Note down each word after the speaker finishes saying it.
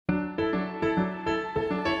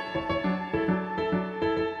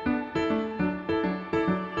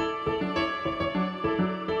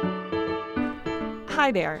Hi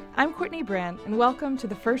there, I'm Courtney Brandt, and welcome to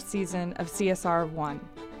the first season of CSR of One.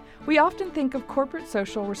 We often think of corporate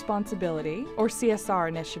social responsibility, or CSR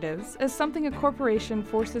initiatives, as something a corporation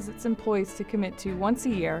forces its employees to commit to once a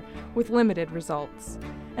year with limited results.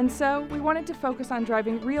 And so, we wanted to focus on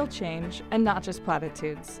driving real change and not just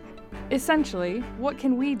platitudes. Essentially, what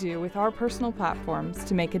can we do with our personal platforms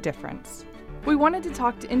to make a difference? We wanted to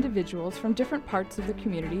talk to individuals from different parts of the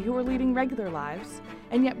community who are leading regular lives,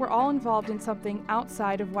 and yet we're all involved in something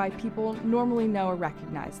outside of why people normally know or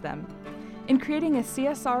recognize them. In creating a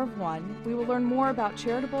CSR of One, we will learn more about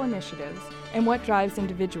charitable initiatives and what drives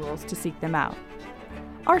individuals to seek them out.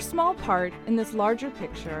 Our small part in this larger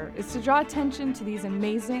picture is to draw attention to these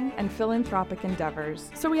amazing and philanthropic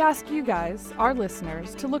endeavors. So we ask you guys, our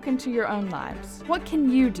listeners, to look into your own lives. What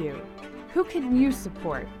can you do? Who can you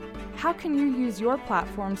support? How can you use your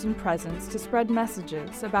platforms and presence to spread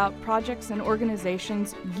messages about projects and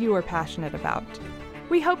organizations you are passionate about?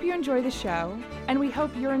 We hope you enjoy the show, and we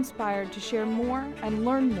hope you're inspired to share more and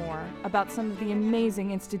learn more about some of the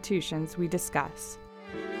amazing institutions we discuss.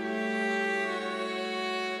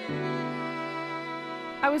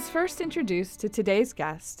 I was first introduced to today's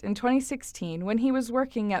guest in 2016 when he was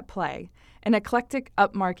working at Play, an eclectic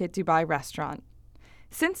upmarket Dubai restaurant.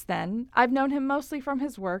 Since then, I've known him mostly from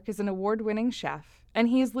his work as an award-winning chef, and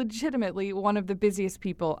he is legitimately one of the busiest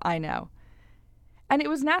people I know. And it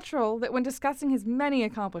was natural that when discussing his many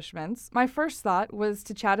accomplishments, my first thought was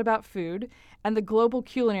to chat about food and the global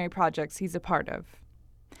culinary projects he's a part of.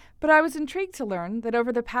 But I was intrigued to learn that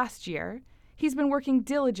over the past year, he's been working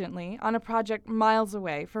diligently on a project miles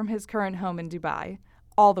away from his current home in Dubai,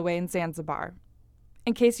 all the way in Zanzibar.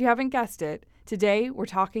 In case you haven't guessed it, today we're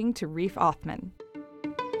talking to Reef Othman.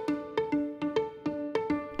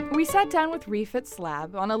 We sat down with Reef at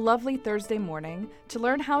Slab on a lovely Thursday morning to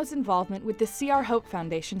learn how his involvement with the CR Hope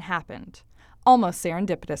Foundation happened, almost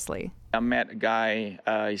serendipitously. I met a guy,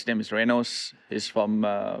 his name is Renos, he's from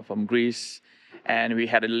Greece, and we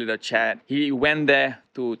had a little chat. He went there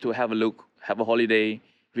to have a look, have a holiday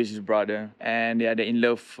with his brother, and they're in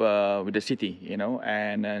love with the city,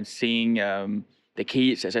 and seeing the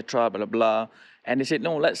kids, etc., blah, blah, blah. And they said,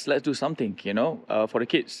 no, let's do something, for the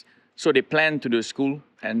kids. So they planned to do school,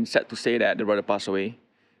 and sad to say that the brother passed away.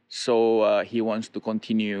 So he wants to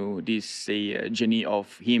continue this journey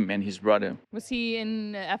of him and his brother. Was he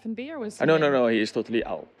in F&B or was he? No, he is totally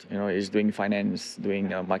out. He's doing finance,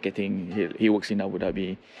 doing marketing. He works in Abu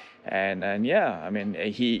Dhabi. And yeah, I mean,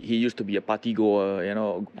 he used to be a party goer,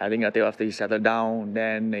 I think until after he settled down,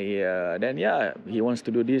 then he wants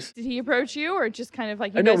to do this. Did he approach you or just kind of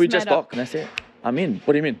like you No, guys we met just up? talked and I said, I'm in.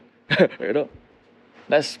 What do you mean?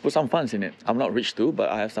 Let's put some funds in it. I'm not rich too, but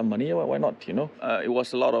I have some money. Why not? It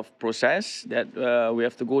was a lot of process that we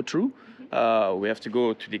have to go through. We have to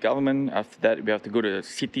go to the government. After that, we have to go to the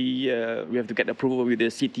city. We have to get approval with the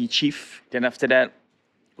city chief. Then after that,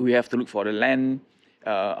 we have to look for the land.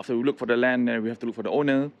 After we look for the land, we have to look for the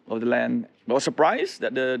owner of the land. I was surprised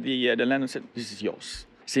that the landlord said, "This is yours.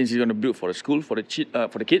 Since you're going to build for the school, for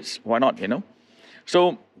the kids, why not?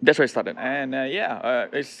 So that's where I started. And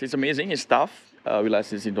it's amazing. It's tough.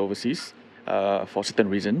 Realize it's in overseas for certain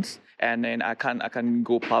reasons, and then I can't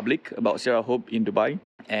go public about CR Hope in Dubai,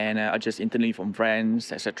 and I just internally from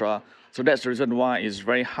friends, etc. So that's the reason why it's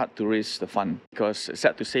very hard to raise the fund, because it's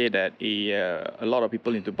sad to say that a lot of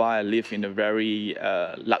people in Dubai live in a very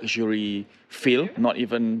luxury field. Not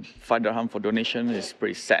even 5 dirham for donation is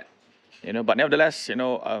pretty sad. But nevertheless, I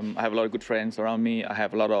have a lot of good friends around me. I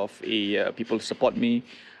have a lot of people who support me.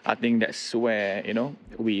 I think that's where,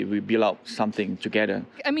 we build out something together.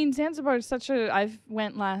 I mean, Zanzibar is I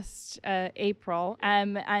went last April,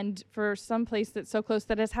 and for some place that's so close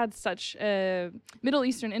that has had such Middle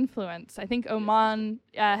Eastern influence. I think Oman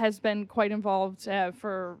has been quite involved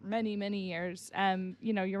for many, many years.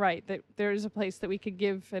 You're right, that there is a place that we could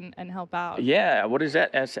give and help out. Yeah, what is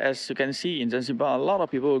that? As you can see in Zanzibar, a lot of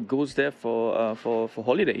people goes there for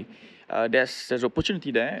holiday. There's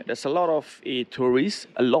opportunity there. There's a lot of tourists,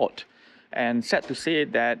 a lot, and sad to say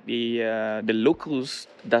that the locals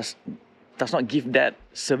does not give that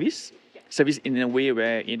service in a way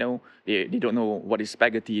where they don't know what is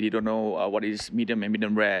spaghetti, they don't know what is medium and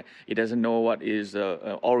medium rare, it doesn't know what is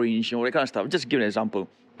orange, all that kind of stuff. Just give an example.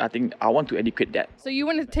 I think I want to educate that. So you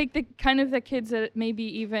want to take the kids at maybe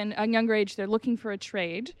even a younger age, they're looking for a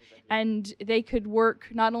trade, and they could work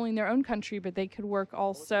not only in their own country, but they could work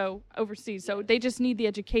also overseas. So they just need the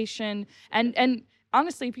education. And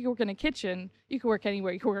honestly, if you work in a kitchen, you could work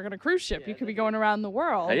anywhere. You could work on a cruise ship. You could be going around the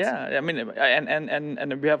world. Yeah, I mean,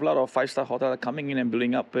 and we have a lot of 5-star hotels coming in and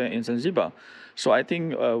building up in Zanzibar. So I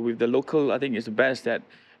think with the local, I think it's the best that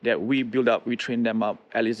that we build up, we train them up.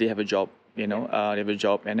 At least they have a job, they have a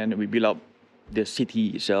job, and then we build up the city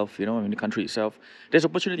itself, the country itself. There's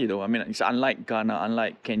opportunity though. I mean, it's unlike Ghana,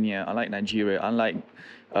 unlike Kenya, unlike Nigeria, unlike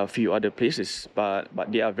a few other places, but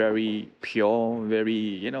they are very pure,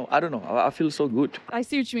 very, I don't know. I feel so good. I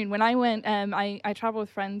see what you mean. When I went, I travel with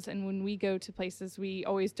friends, and when we go to places, we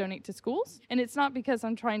always donate to schools. And it's not because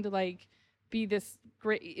I'm trying to be this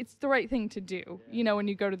great, it's the right thing to do, when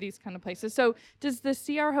you go to these kind of places. So does the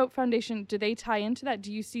CR Hope Foundation, do they tie into that?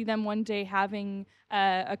 Do you see them one day having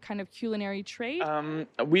a kind of culinary trade?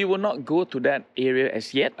 We will not go to that area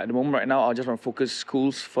as yet. At the moment right now, I just want to focus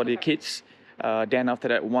schools for the kids. Then after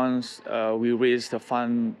that, once we raise the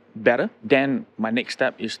fund better, then my next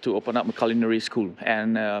step is to open up a culinary school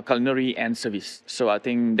and culinary and service. So I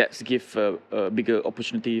think that's give a bigger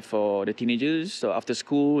opportunity for the teenagers. So after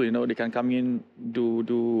school, they can come in, do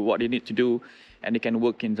what they need to do, and they can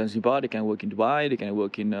work in Zanzibar, they can work in Dubai, they can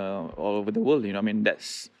work in all over the world.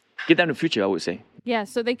 That's give them the future, I would say. Yeah,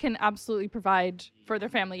 so they can absolutely provide for their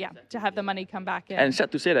family, to have the money come back in. And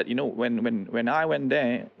sad to say that, when I went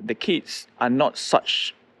there, the kids are not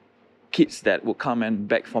such kids that will come and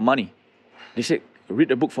beg for money. They said,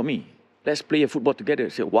 read a book for me. Let's play a football together. I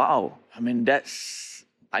said, wow. I mean,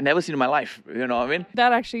 I never seen in my life. You know what I mean?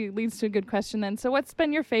 That actually leads to a good question then. So what's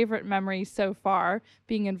been your favorite memory so far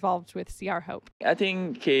being involved with CR Hope? I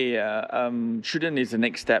think children is the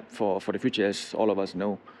next step for the future, as all of us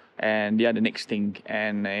know. And they are the next thing,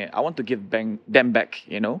 and I want to give them back,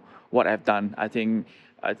 what I've done. I think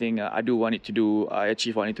I do what I need to do. I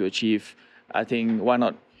achieve what I need to achieve. I think why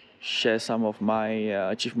not share some of my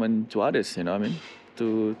achievement to others? You know what I mean?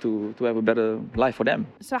 To have a better life for them.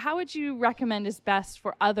 So how would you recommend is best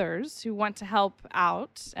for others who want to help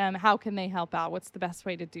out? How can they help out? What's the best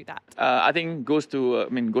way to do that? I think go to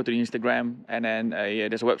the Instagram, and then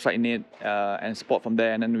there's a website in it, and support from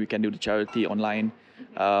there, and then we can do the charity online.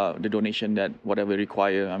 The donation that whatever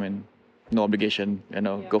require, no obligation,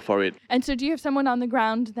 go for it. And so do you have someone on the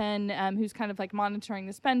ground then who's kind of monitoring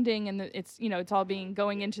the spending, and it's all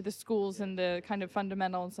going into the schools and the kind of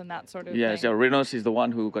fundamentals and that sort of thing? So Reynolds is the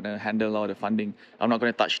one who's going to handle all the funding. I'm not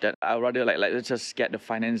going to touch that. I'd rather let's just get the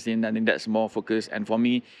finance in. I think that's more focused. And for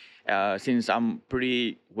me, since I'm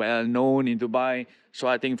pretty well known in Dubai, so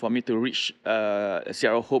I think for me to reach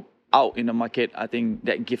CR Hope out in the market, I think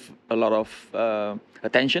that gives a lot of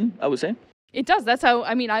attention, I would say. It does. That's how,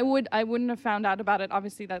 I wouldn't have found out about it.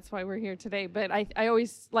 Obviously, that's why we're here today. But I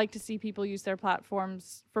always like to see people use their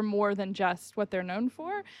platforms for more than just what they're known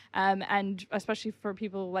for. And especially for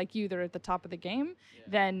people like you that are at the top of the game,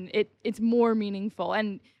 then it's more meaningful.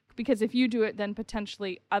 And because if you do it, then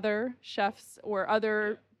potentially other chefs or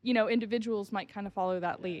other individuals might kind of follow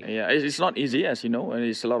that lead. Yeah, it's not easy, as you know, and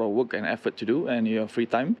it's a lot of work and effort to do, and you have free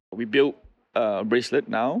time. We built a bracelet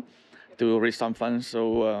now to raise some funds,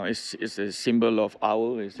 so it's a symbol of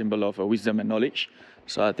owl, a symbol of wisdom and knowledge.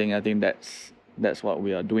 So I think that's what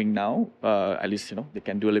we are doing now. At least they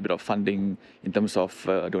can do a little bit of funding in terms of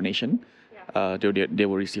donation. They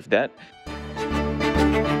will receive that.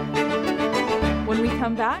 When we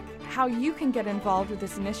come back, how you can get involved with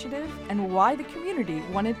this initiative and why the community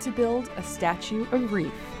wanted to build a statue of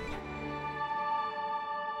Reef.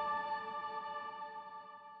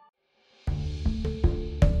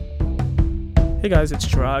 Hey guys, it's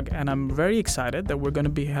Chirag, and I'm very excited that we're going to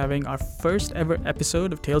be having our first ever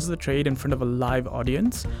episode of Tales of the Trade in front of a live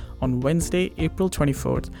audience on Wednesday, April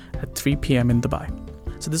 24th at 3 p.m. in Dubai.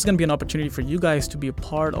 So this is going to be an opportunity for you guys to be a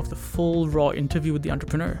part of the full raw interview with the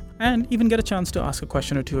entrepreneur and even get a chance to ask a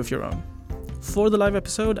question or two of your own. For the live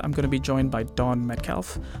episode, I'm going to be joined by Dawn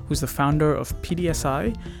Metcalf, who's the founder of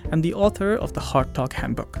PDSI and the author of the Heart Talk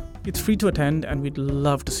Handbook. It's free to attend, and we'd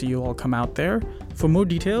love to see you all come out there. For more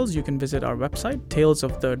details, you can visit our website,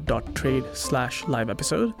 talesofthe.trade/live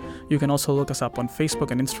episode. You can also look us up on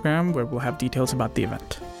Facebook and Instagram, where we'll have details about the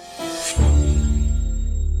event.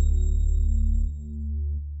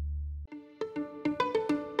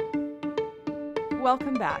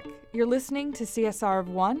 Welcome back. You're listening to CSR of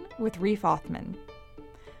One with Reef Othman.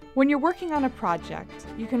 When you're working on a project,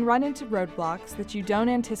 you can run into roadblocks that you don't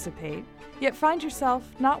anticipate, yet find yourself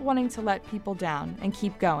not wanting to let people down and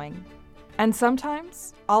keep going. And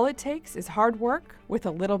sometimes, all it takes is hard work with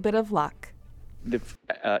a little bit of luck. The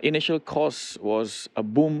initial cause was a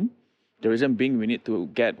boom. The reason being we need to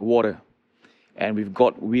get water. And we've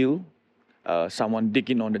got wheel, someone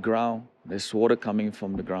digging on the ground, there's water coming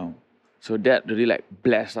from the ground. So that really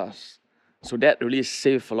blessed us. So that really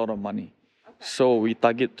saved a lot of money. So we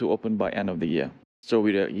target to open by end of the year. So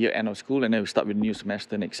with the year end of school, and then we start with the new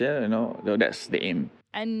semester next year, that's the aim.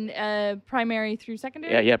 And primary through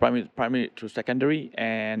secondary? Yeah, primary through secondary,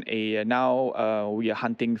 and now we are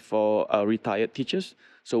hunting for retired teachers.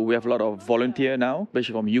 So we have a lot of volunteer now,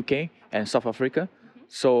 especially from UK and South Africa.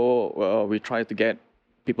 So we try to get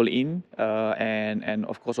people in, and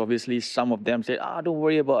of course, obviously, some of them say, don't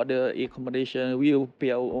worry about the accommodation, we'll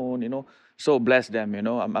pay our own. So bless them,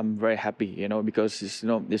 I'm very happy, because it's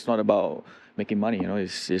not about making money,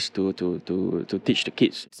 it's to teach the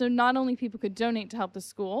kids. So not only people could donate to help the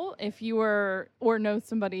school, if you were or know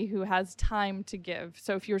somebody who has time to give.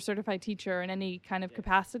 So if you're a certified teacher in any kind of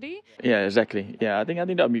capacity. Yeah, exactly. Yeah, I think that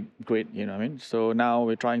would be great. You know what I mean? So now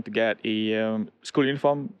we're trying to get a school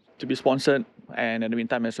uniform to be sponsored, and in the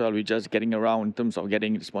meantime as well, we're just getting around in terms of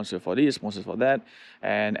getting the sponsor for this, sponsors for that,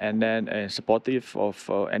 and then supportive of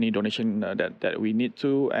any donation that we need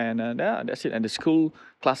to, and that's it. And the school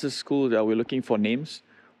that we're looking for names.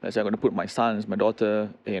 So I'm going to put my sons, my daughter,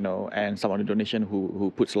 and some of the donation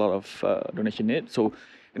who puts a lot of donation in it. So,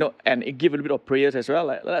 and it give a little bit of prayers as well.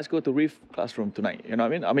 Like, let's go to Reef classroom tonight. You know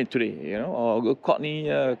what I mean? I mean today. Or go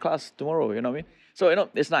Courtney class tomorrow. You know what I mean? So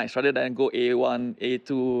it's nice rather than go A1,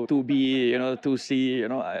 A2, 2B,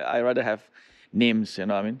 2C. I rather have names. You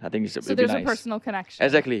know what I mean? I think so there's nice. A personal connection.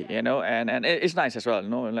 Exactly. And it's nice as well.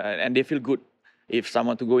 And they feel good if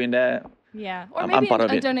someone to go in there. Yeah, or maybe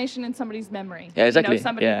a donation in somebody's memory. Yeah, exactly.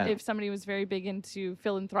 If somebody was very big into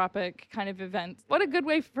philanthropic kind of events, what a good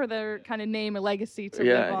way for their kind of name or legacy to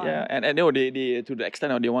live on. Yeah, and they to the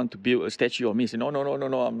extent of they want to build a statue of me. Say, no,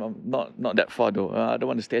 I'm not that far though. I don't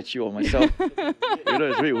want a statue of myself.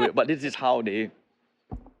 It's really weird. But this is how they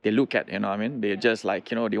look at. You know what I mean? They're just like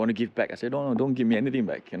they want to give back. I say, no, don't give me anything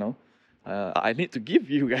back. I need to give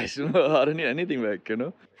you guys. I don't need anything back.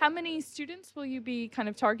 How many students will you be kind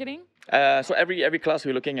of targeting? So every class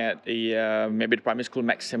we're looking at maybe the primary school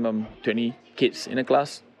maximum 20 kids in a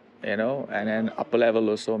class, and then upper level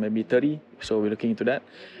also maybe 30. So we're looking into that.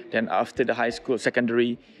 Then after the high school,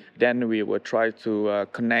 secondary, then we will try to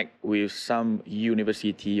connect with some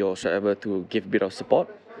university or whatever to give a bit of support.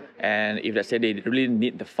 And if they say they really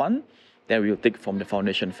need the fund, then we'll take from the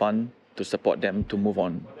foundation fund to support them to move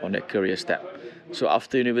on their career step. So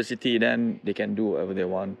after university, then they can do whatever they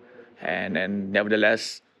want. And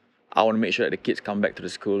nevertheless, I want to make sure that the kids come back to the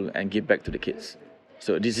school and give back to the kids.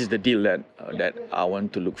 So this is the deal that I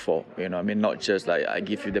want to look for. I mean, not just like I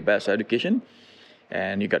give you the best education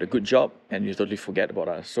and you got a good job and you totally forget about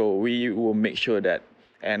us. So we will make sure that,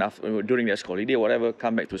 and after, during their school holiday, whatever,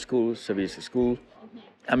 come back to school, service to school.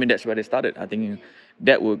 I mean, that's where they started. I think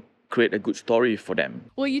that will create a good story for them.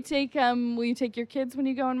 Will you take your kids when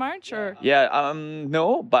you go in March, or? Yeah,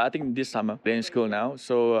 no, but I think this summer they're in school now,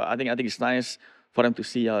 so I think it's nice for them to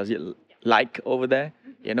see how is it like over there,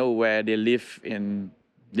 where they live in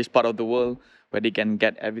this part of the world, where they can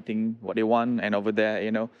get everything what they want, and over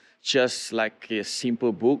there, just like a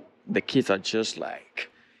simple book, the kids are just like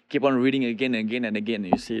keep on reading again and again and again.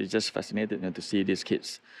 You see, it's just fascinating to see these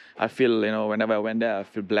kids. I feel, whenever I went there, I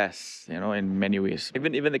feel blessed, in many ways.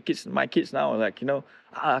 Even the kids, my kids now, like,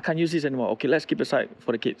 I can't use this anymore. Okay, let's keep aside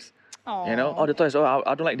for the kids. Aww. The toys.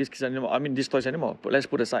 I don't like these kids anymore. I mean, these toys anymore. But let's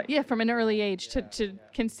put aside. Yeah, from an early age to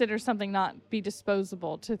consider something not be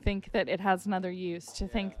disposable, to think that it has another use, to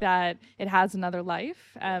think that it has another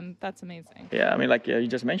life. That's amazing. Yeah, I mean, like you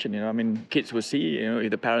just mentioned, kids will see,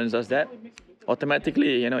 if the parents does that,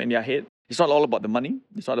 automatically, in their head, it's not all about the money.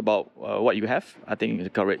 It's not about what you have. I think the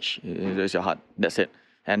courage is your heart. That's it.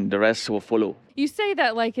 And the rest will follow. You say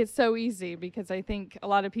that like it's so easy, because I think a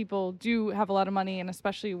lot of people do have a lot of money, and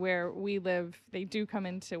especially where we live, they do come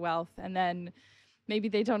into wealth, and then maybe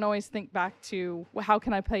they don't always think back to, well, how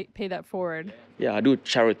can I pay that forward? Yeah, I do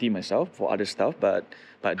charity myself for other stuff, but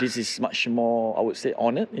this is much more, I would say,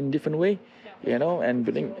 honored in different way. And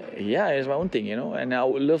building, it's my own thing, and I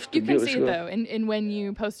would love to build a school. You can see it though, in when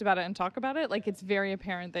you post about it and talk about it, like it's very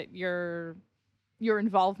apparent that your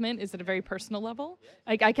involvement is at a very personal level.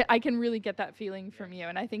 Like I can really get that feeling from you,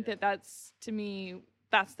 and I think that's, to me,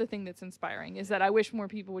 that's the thing that's inspiring, is that I wish more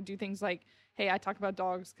people would do things like, hey, I talk about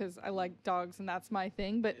dogs because I like dogs and that's my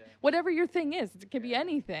thing, but whatever your thing is, it could be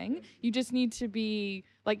anything. You just need to be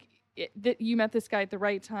like, that you met this guy at the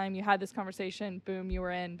right time, you had this conversation, boom, you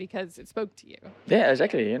were in because it spoke to you. Yeah,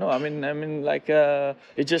 exactly. I mean, like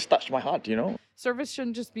it just touched my heart. Service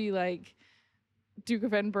shouldn't just be like Duke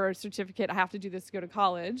of Edinburgh certificate, I have to do this to go to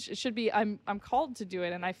college. It should be, I'm called to do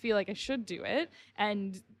it, and I feel like I should do it.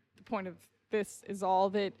 And the point of this is all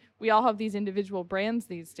that we all have these individual brands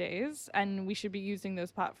these days, and we should be using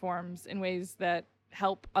those platforms in ways that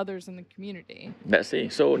help others in the community. That's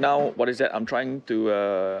it. So now, what is that? I'm trying to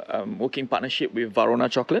working partnership with Varona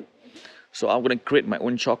Chocolate. So I'm going to create my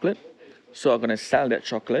own chocolate So I'm going to sell that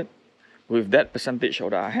chocolate. With that percentage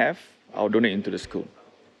that I have, I'll donate into the school.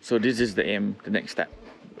 So this is the aim, the next step.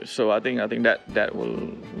 So I think that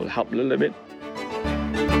will help a little bit.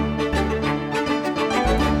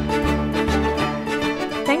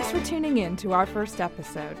 Thanks for tuning in to our first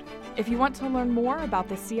episode. If you want to learn more about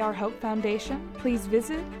the CR Hope Foundation, please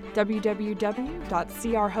visit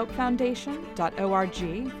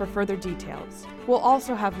www.crhopefoundation.org for further details. We'll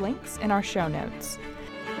also have links in our show notes.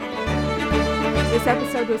 This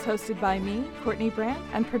episode was hosted by me, Courtney Brandt,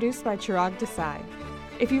 and produced by Chirag Desai.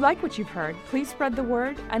 If you like what you've heard, please spread the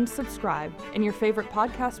word and subscribe in your favorite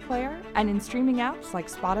podcast player and in streaming apps like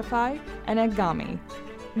Spotify and Anghami.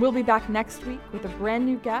 We'll be back next week with a brand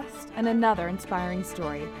new guest and another inspiring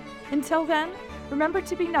story. Until then, remember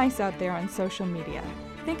to be nice out there on social media.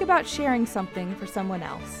 Think about sharing something for someone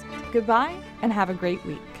else. Goodbye and have a great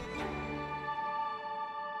week.